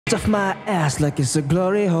Stuff my ass like it's a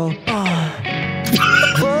glory hole.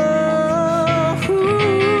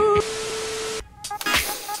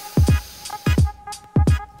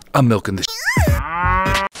 I'm milking this.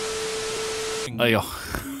 Oh, yo.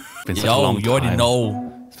 Been such a long you already time.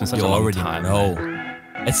 know. It's been such You a long already time. know.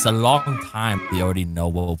 It's a long time. We already know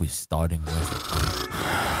what we're starting with.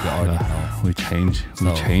 You already know. We change. So,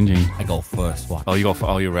 We're changing. I go first. Watch. Oh, you go.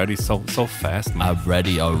 Oh, you're ready. So fast, man. I'm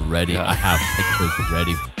ready already. Yeah. I have pictures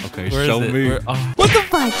ready. Okay, Where show is it? me. What the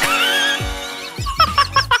fuck?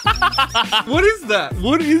 What is that?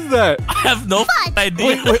 What is that? I have no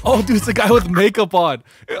idea. Wait. Oh, dude, it's the guy with makeup on.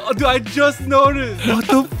 Oh, dude, I just noticed. What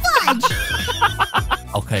the fuck?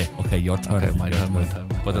 Okay, your turn. Okay, my turn.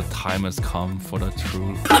 But the time has come for the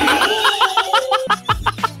truth.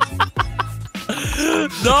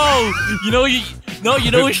 No, you know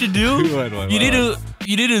what we should do? What? You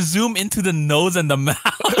need to zoom into the nose and the mouth.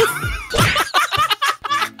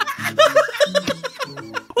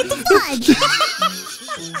 What the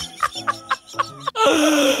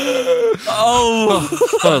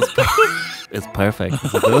fudge? It's perfect.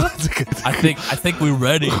 I think we're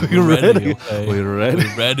ready. We're ready. Okay. We're ready.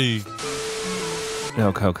 We're ready. Yeah,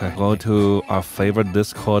 okay. Go to our favorite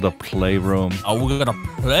Discord, the Playroom. Oh, we're gonna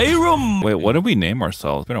playroom. Wait, what did we name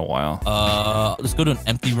ourselves? It's been a while. Let's go to an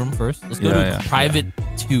empty room first. Let's go to private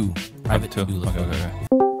 2. Private 2. Okay.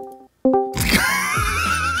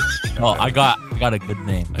 Oh, I got a good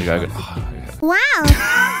name. I got it. Wow.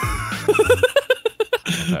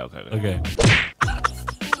 Okay.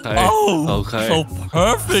 Oh, okay. So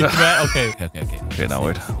perfect, man. Okay. Okay, now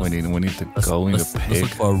wait. We need to go in the Let's pig.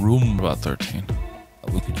 look for a room. About 13.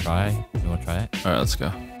 We can try. You wanna try it? All right, let's go.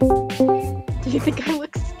 Do you think I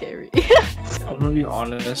look scary? I'm gonna be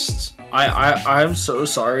honest. I'm so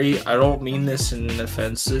sorry. I don't mean this in an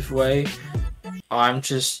offensive way. I'm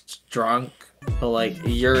just drunk. But like,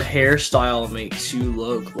 your hairstyle makes you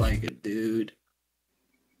look like a dude.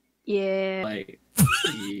 Yeah. Like,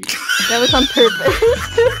 that was on purpose.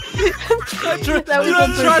 That was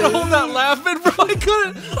on try to purpose. hold that laugh in, bro. I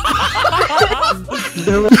couldn't.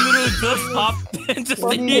 Literally just hopped in just to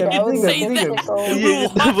hear you say that.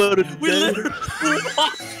 We literally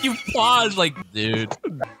watched you pause like, dude.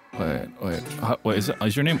 Wait.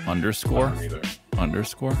 Is your name underscore?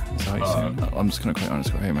 Underscore? Is that how you say it? I'm just gonna click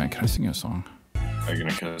underscore. Hey man, can I sing you a song? Are you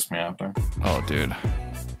gonna kiss me after? Oh, dude.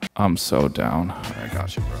 I'm so down. Alright,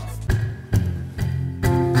 got you, bro.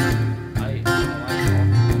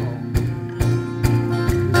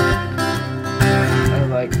 I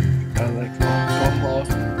like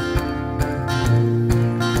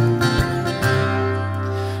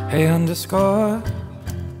Hey underscore,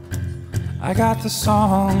 I got the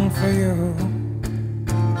song for you.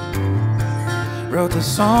 Wrote the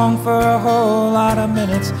song for a whole lot of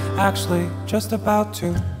minutes, actually just about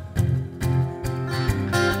to.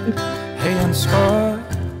 Hey underscore,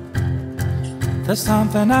 there's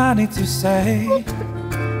something I need to say.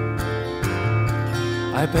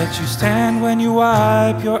 I bet you stand when you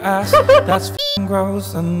wipe your ass. That's f***ing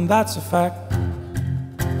gross and that's a fact.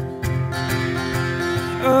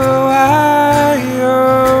 Oh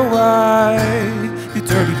why, you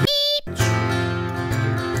dirty bitch.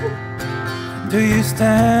 Do you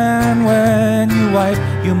stand when you wipe?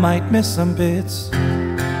 You might miss some bits.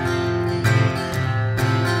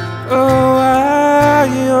 Oh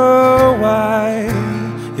why,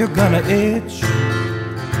 you're gonna itch.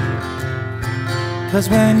 'Cause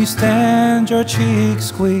when you stand, your cheeks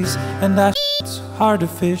squeeze, and that shit's hard to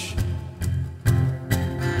fish.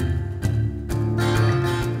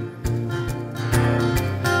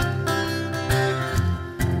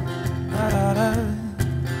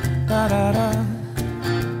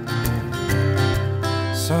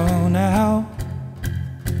 So now,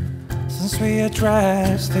 since we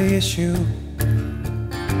addressed the issue,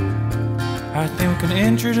 I think we can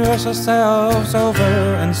introduce ourselves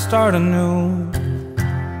over and start anew.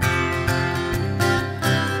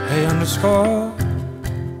 Hey underscore,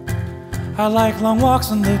 I like long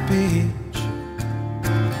walks on the beach,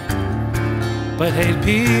 but hate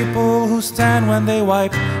people who stand when they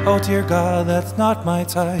wipe. Oh dear God, that's not my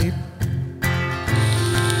type.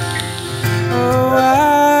 Oh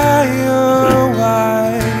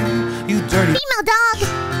why, you dirty Female dog.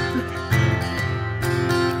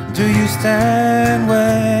 Do you stand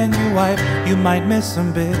when you wipe? You might miss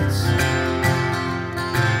some bits.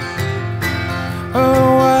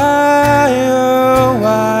 Oh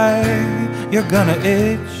why, you're gonna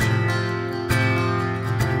itch.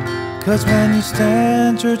 'Cause when you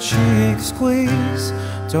stand, your cheeks squeeze.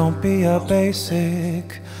 Don't be a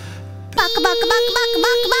basic Baka baka baka baka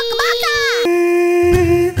baka baka baka.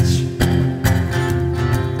 bitch.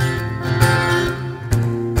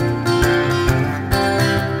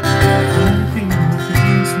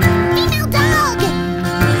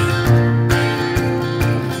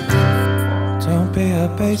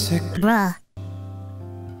 basic. Bruh.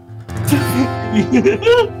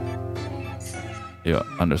 Yeah,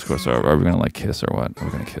 underscore. So are we gonna like kiss or what? Are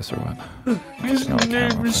we gonna kiss or what? His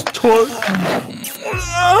name is Tor.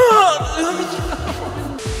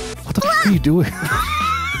 What the fuck are you doing?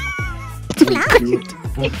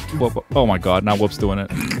 Oh my god, now Whoop's doing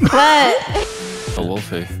it. What? A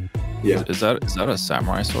Wolfie. Yeah. Is that a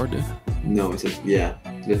samurai sword, dude? No, it's a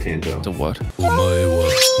the Tanto. It's a what?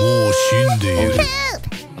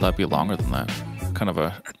 That'd be longer than that. Kind of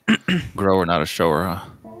a grower, not a shower, huh?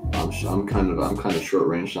 I'm kind of short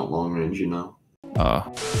range, not long range, you know.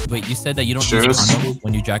 Wait, you said that you don't use a condom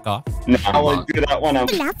when you jack off? No, I won't do that one.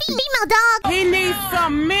 Female dog. He needs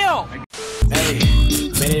some milk. Hey,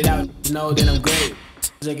 made it out, know that I'm great.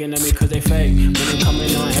 Looking at me cause they fake. When they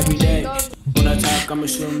coming on every day. When I talk, I'm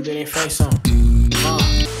assuming that they face on.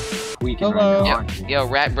 Yo,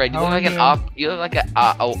 Rat Bread, you look like an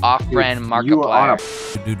off-brand Markiplier.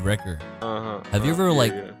 Dude, Wrecker. Have you ever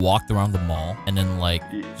like walked around the mall and then like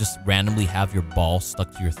just randomly have your ball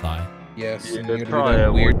stuck to your thigh? Yes, and you're gonna do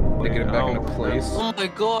that weird to get it back into place. Oh my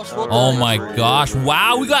gosh! Oh my gosh!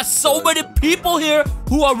 Wow, we got so many people here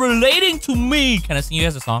who are relating to me. Can I sing you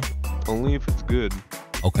guys a song? Only if it's good.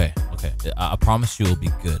 Okay, okay. I promise you it'll be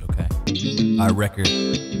good. Okay. Our record.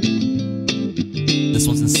 This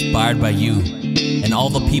one's inspired by you and all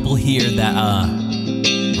the people here that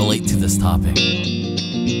relate to this topic.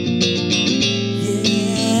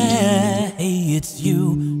 Yeah, hey, it's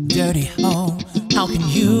you, dirty hoe. How can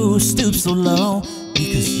you stoop so low?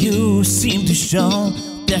 Because you seem to show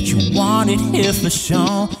that you want it here for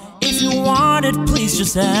sure. If you want it, please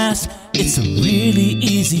just ask. It's a really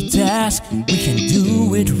easy task. We can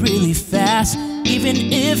do it really fast. Even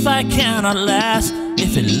if I cannot last.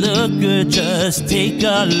 If it look good, just take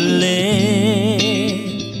a lick.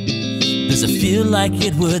 Does it feel like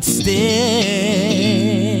it would stick?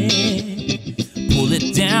 Pull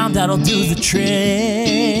it down, that'll do the trick.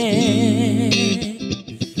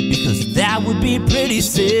 Because that would be pretty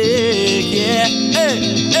sick, yeah. Hey,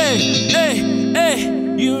 hey, hey, hey,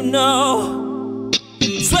 you know.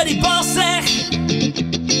 Sweaty ball sack,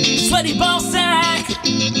 sweaty ball sack,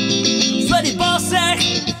 sweaty ball sack.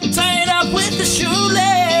 Tie it up with the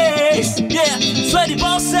shoelace, yeah. Sweaty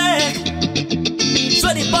ball sack,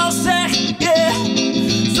 yeah.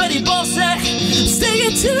 Sweaty ball sack. Stick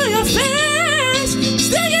it to your face,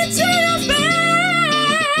 stick it to your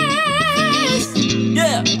face,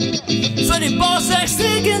 yeah. Sweaty ball sack,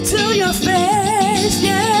 sticking to your face,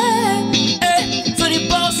 yeah. Hey, sweaty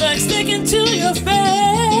ball sack, sticking to your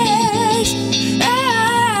face.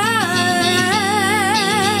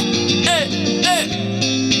 Hey, hey,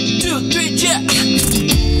 2, 3, yeah.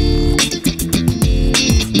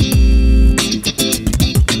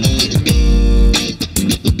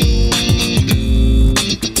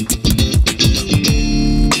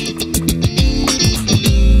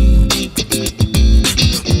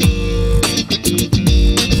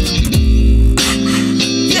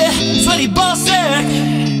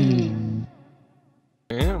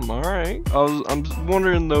 I'm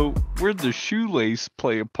wondering though, where'd the shoelace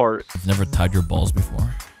play a part? You've never tied your balls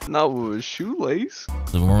before? Not with a shoelace.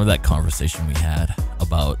 So remember that conversation we had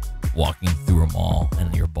about walking through a mall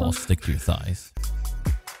and your balls stick to your thighs?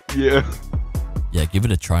 Yeah. Yeah, give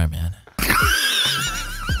it a try, man.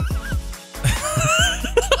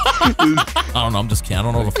 I don't know, I'm just kidding. I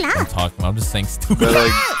don't know what the fuck I'm talking about. I'm just saying stupid.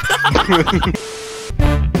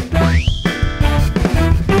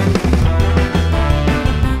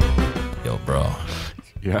 Yo, bro.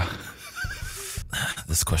 Yeah.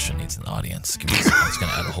 This question needs an audience. Give me a second. I'm just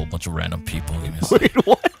gonna add a whole bunch of random people. Give me a second. Wait,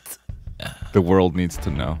 what? Yeah. The world needs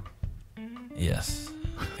to know. Yes.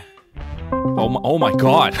 Oh my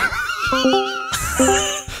god.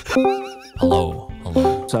 Hello.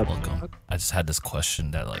 What's up? Welcome. I just had this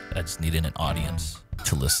question that like I just needed an audience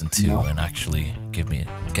to listen to and actually give me.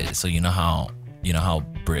 Okay, so you know how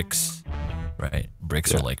bricks, right?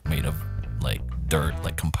 Bricks are like made of like dirt,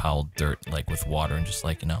 like compiled dirt, like with water and just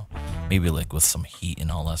like maybe like with some heat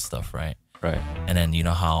and all that stuff, right? Right. And then you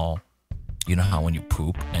know how when you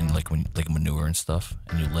poop and like when like manure and stuff,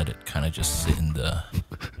 and you let it kind of just sit in the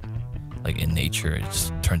like in nature, it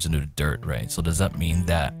just turns into dirt, right? So does that mean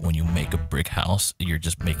that when you make a brick house, you're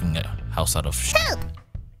just making a house out of shit?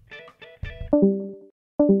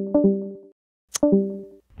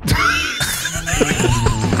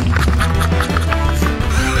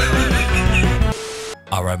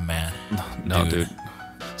 All right, man. No, dude.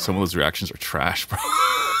 Some of those reactions are trash, bro.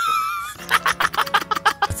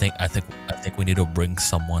 I think we need to bring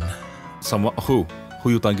someone. Someone who? Who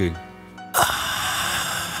you thinking?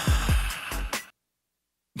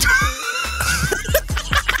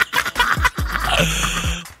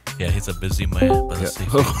 Yeah, he's a busy man. But let's see.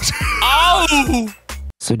 Oh!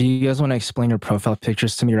 So do you guys want to explain your profile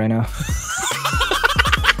pictures to me right now?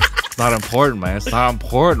 It's not important, man. It's not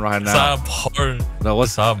important right now. It's not important. No,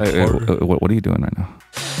 what's not important? What are you doing right now?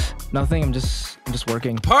 Nothing. I'm just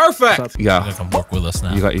working. Perfect. Yeah. You can work with us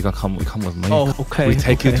now. You got come with me. Oh, okay. We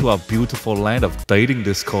take you to a beautiful land of dating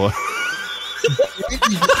Discord.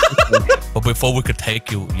 But before we could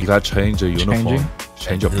take you, You gotta change your uniform.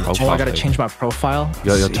 Change your profile. Oh, I gotta change my profile.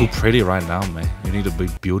 You're too pretty right now, man. You need to be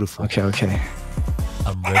beautiful. Okay. I'm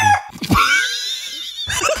ready.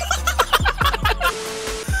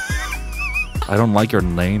 I don't like your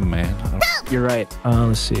name, man. You're right.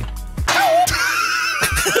 Let's see.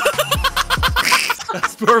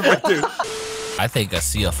 That's perfect, dude. I think I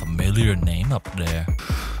see a familiar name up there.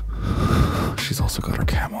 She's also got her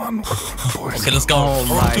cam on. Boys. Okay, let's go. Oh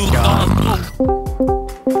my god.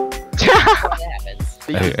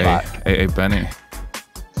 Hey, Benny.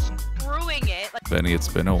 Screwing it. Benny, it's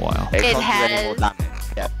been a while. It has.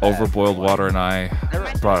 Overboiled water and I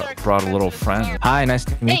brought a little friend. Hi, nice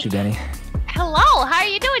to meet you, Danny. Hello, how are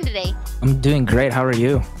you doing today? I'm doing great. How are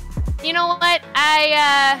you? You know what?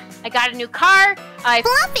 I got a new car. I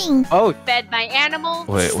fed my animals.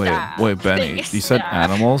 Wait, Benny. You said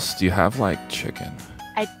animals? Do you have like chicken?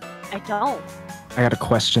 I don't. I got a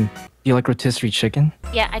question. Do you like rotisserie chicken?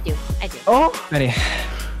 Yeah, I do. Oh, Benny,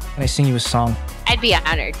 can I sing you a song? I'd be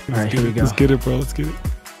honored. All right, here we go. Let's get it, bro. Let's get it.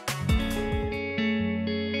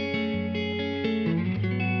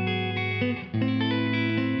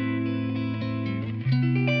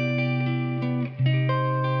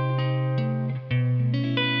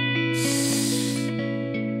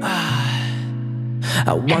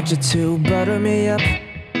 I want you to butter me up.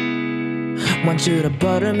 Want you to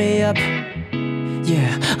butter me up.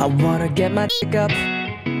 Yeah, I wanna get my dick up.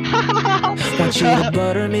 Want you to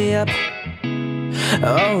butter me up.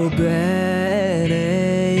 Oh, Benny.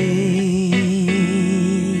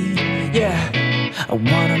 Yeah, I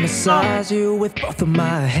wanna massage you with both of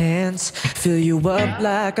my hands. Fill you up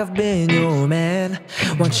like I've been your man.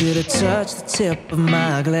 Want you to touch the tip of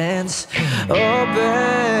my glands. Oh,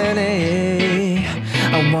 Benny,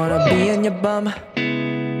 I wanna be in your bum.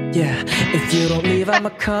 Yeah, if you don't leave, I'ma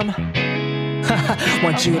come.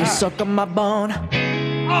 Want you to suck on my bone.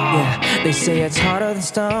 Yeah, they say it's harder than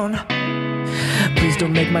stone. Please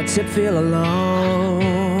don't make my tip feel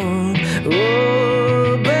alone.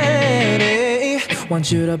 Oh, Benny,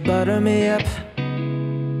 want you to butter me up.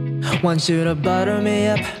 Want you to butter me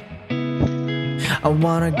up. I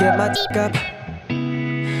wanna get my dick up.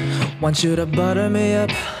 Want you to butter me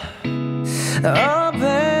up. Oh,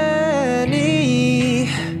 Benny.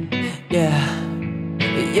 Yeah.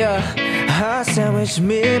 I sandwich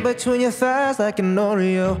me between your thighs like an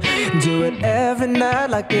Oreo. Do it every night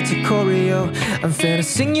like it's a choreo. I'm finna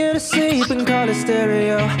sing you to sleep and call it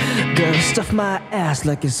stereo. Girl, stuff my ass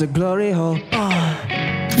like it's a glory hole.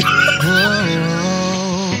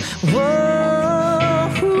 Whoa.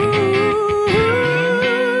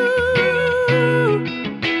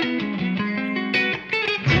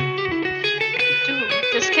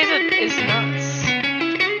 This kid is nuts.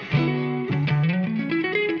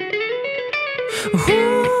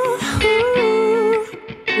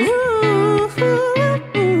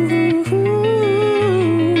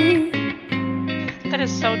 That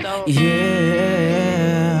is so dope. Yeah.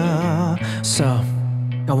 So,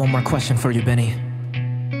 got one more question for you, Benny.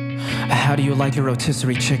 How do you like your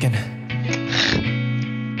rotisserie chicken?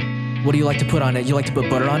 What do you like to put on it? You like to put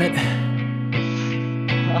butter on it?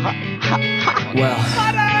 Well,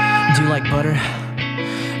 do you like butter?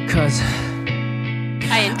 Cause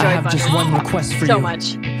I enjoy I have butter. just one request for you. So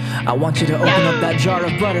much. I want you to open up that jar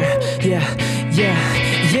of butter. Yeah.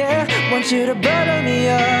 Want you to butter me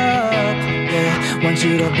up. Yeah, want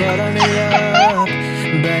you to butter me up.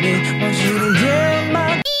 Benny, want you to get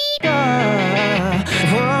my up.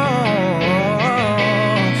 Whoa.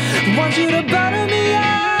 Want you to butter me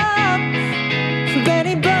up.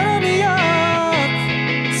 Benny, butter me up.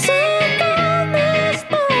 Suck on this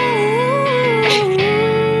spoon.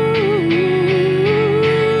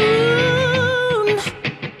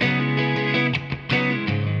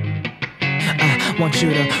 Want you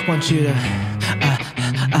to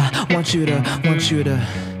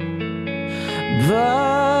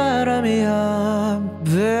butter me up,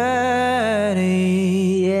 Benny,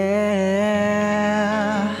 yeah.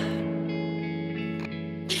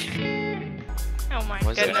 Oh my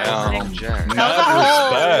Was it goodness. That That was was a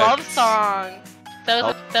whole love song. That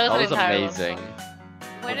was was an entire amazing. love song.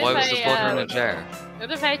 What Why if was the I, butter in a jar? What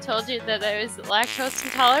if I told you that I was lactose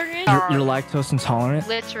intolerant? You're lactose intolerant?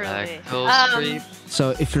 Literally.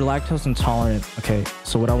 So if you're lactose intolerant, okay,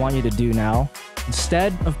 so what I want you to do now,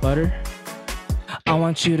 instead of butter, I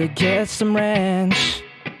want you to get some ranch.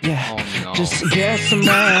 Yeah, just get some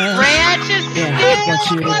ranch. Ranch is I want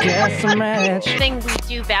you to get some ranch. thing we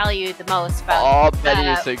do value the most about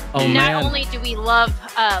not only do we love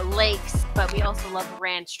lakes, but we also love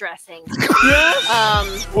ranch dressing.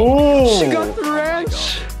 Yes! She got the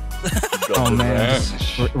ranch! Oh man,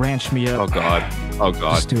 just ranch me up. Oh god. Oh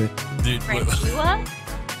god. Let's do it. Dude, ranch you up?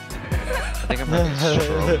 I think I'm having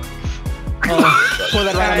stroke. Pull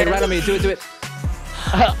that right on me. Do it.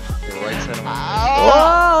 Right side of my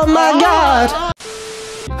Oh my god!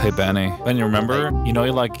 Hey Benny. Benny, remember? You know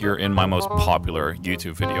you're in my most popular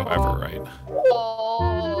YouTube video ever, right?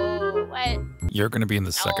 Oh, what? You're gonna be in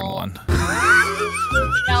the second one.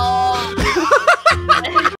 No.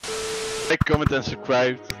 Like, comment, and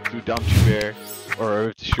subscribe to UmjiBear, or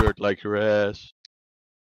wear the shirt like your ass.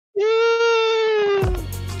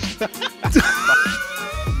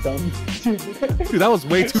 Dude, that was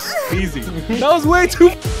way too easy. That was way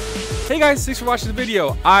too. Hey guys, thanks for watching the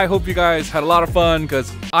video. I hope you guys had a lot of fun,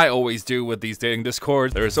 because I always do with these dating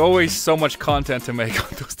discords. There's always so much content to make on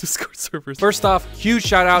those Discord servers. First off, huge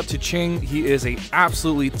shout out to Qing. He is an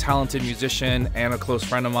absolutely talented musician and a close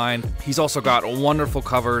friend of mine. He's also got wonderful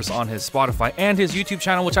covers on his Spotify and his YouTube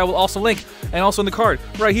channel, which I will also link, and also in the card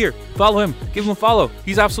right here. Follow him, give him a follow.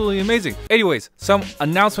 He's absolutely amazing. Anyways, some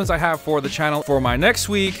announcements I have for the channel. For my next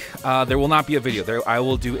week, there will not be a video. I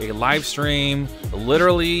will do a live stream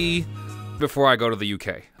literally before I go to the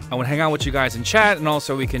UK. I want to hang out with you guys in chat, and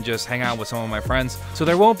also we can just hang out with some of my friends. So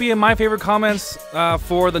there won't be in my favorite comments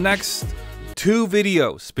for the next 2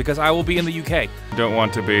 videos, because I will be in the UK. Don't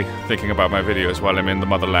want to be thinking about my videos while I'm in the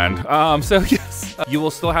motherland. So yes, you will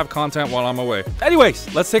still have content while I'm away.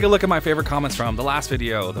 Anyways, let's take a look at my favorite comments from the last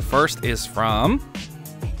video. The first is from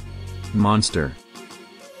Monster.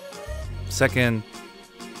 Second,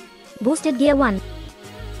 Boosted Gear 1.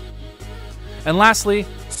 And lastly,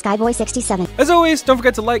 Skyboy67. As always, don't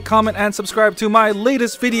forget to like, comment, and subscribe to my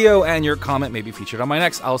latest video, and your comment may be featured on my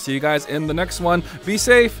next. I'll see you guys in the next one. Be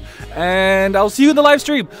safe, and I'll see you in the live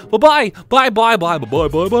stream. Bye-bye. Bye-bye. Bye-bye. Bye-bye.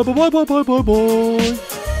 Bye-bye. Bye-bye.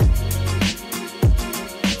 Bye-bye.